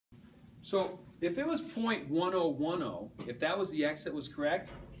So if it was 0.1010, if that was the x that was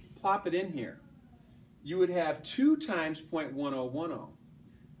correct, plop it in here. You would have 2 times 0.1010.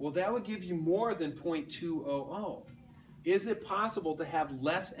 Well, that would give you more than 0.200. Is it possible to have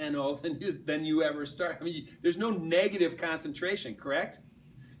less NO than you ever start? I mean, there's no negative concentration, correct?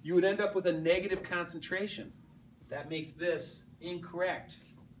 You would end up with a negative concentration. That makes this incorrect.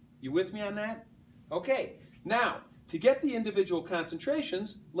 You with me on that? Okay, now, to get the individual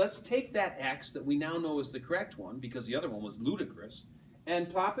concentrations, let's take that X that we now know is the correct one, because the other one was ludicrous, and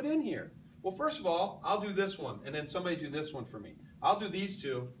plop it in here. Well, first of all, I'll do this one, and then somebody do this one for me. I'll do these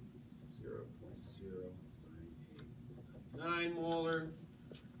two. 0.0989 molar,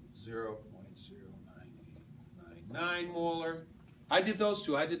 0.0989 molar. I did those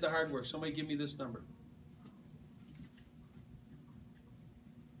two. I did the hard work. Somebody give me this number.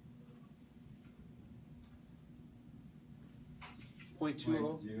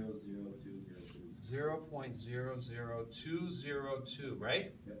 .20. 0.00202,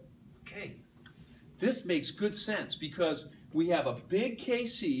 right? Yep. Okay. This makes good sense because we have a big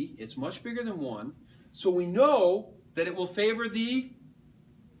Kc, it's much bigger than 1, so we know that it will favor the,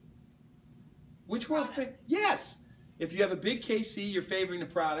 which will favor, yes! If you have a big Kc, you're favoring the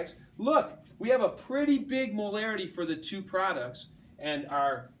products. Look, we have a pretty big molarity for the two products, and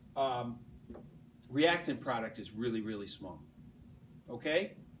our reactant product is really, really small.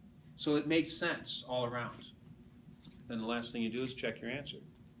 Okay? So it makes sense all around. Then the last thing you do is check your answer.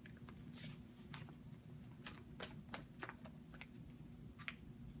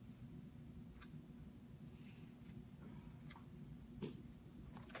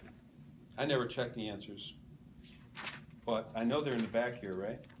 I never check the answers, but I know they're in the back here,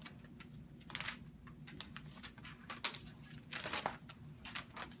 right?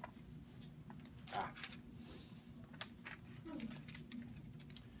 Ah.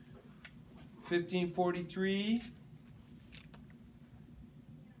 1543.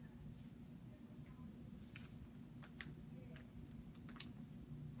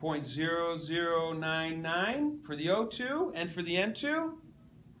 .0099 for the O2 and for the N2.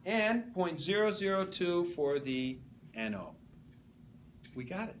 And 0.002 for the NO. We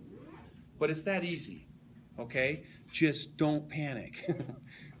got it. But it's that easy, okay? Just don't panic.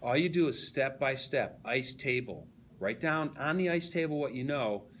 All you do is step by step, ice table. Write down on the ice table what you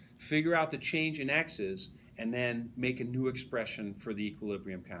know, figure out the change in X's, and then make a new expression for the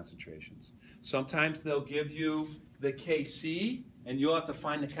equilibrium concentrations. Sometimes they'll give you the Kc, and you'll have to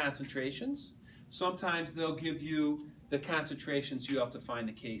find the concentrations. Sometimes they'll give you the concentrations, you have to find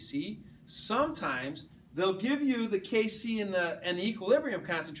the Kc. Sometimes they'll give you the Kc and the equilibrium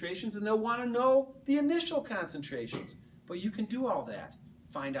concentrations, and they'll want to know the initial concentrations. But you can do all that.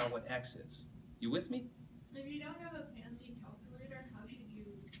 Find out what X is. You with me? If you don't have a fancy calculator, how should you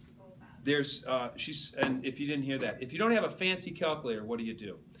go about it? There's, and if you didn't hear that, if you don't have a fancy calculator, what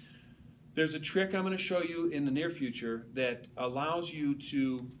do? There's a trick I'm going to show you in the near future that allows you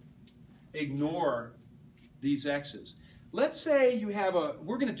to ignore these X's. Let's say you have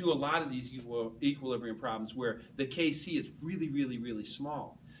we're going to do a lot of these equilibrium problems where the Kc is really, really, really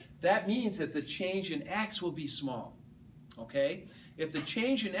small. That means that the change in X will be small, okay? If the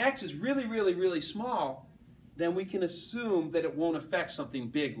change in X is really, really, really small, then we can assume that it won't affect something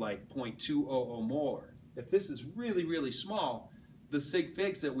big like 0.200 molar. If this is really, really small, the sig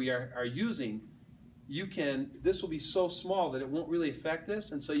figs that we are using, this will be so small that it won't really affect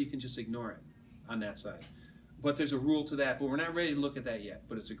this, and so you can just ignore it on that side. But there's a rule to that, but we're not ready to look at that yet,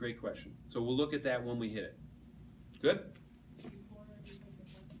 but it's a great question. So we'll look at that when we hit it. Good?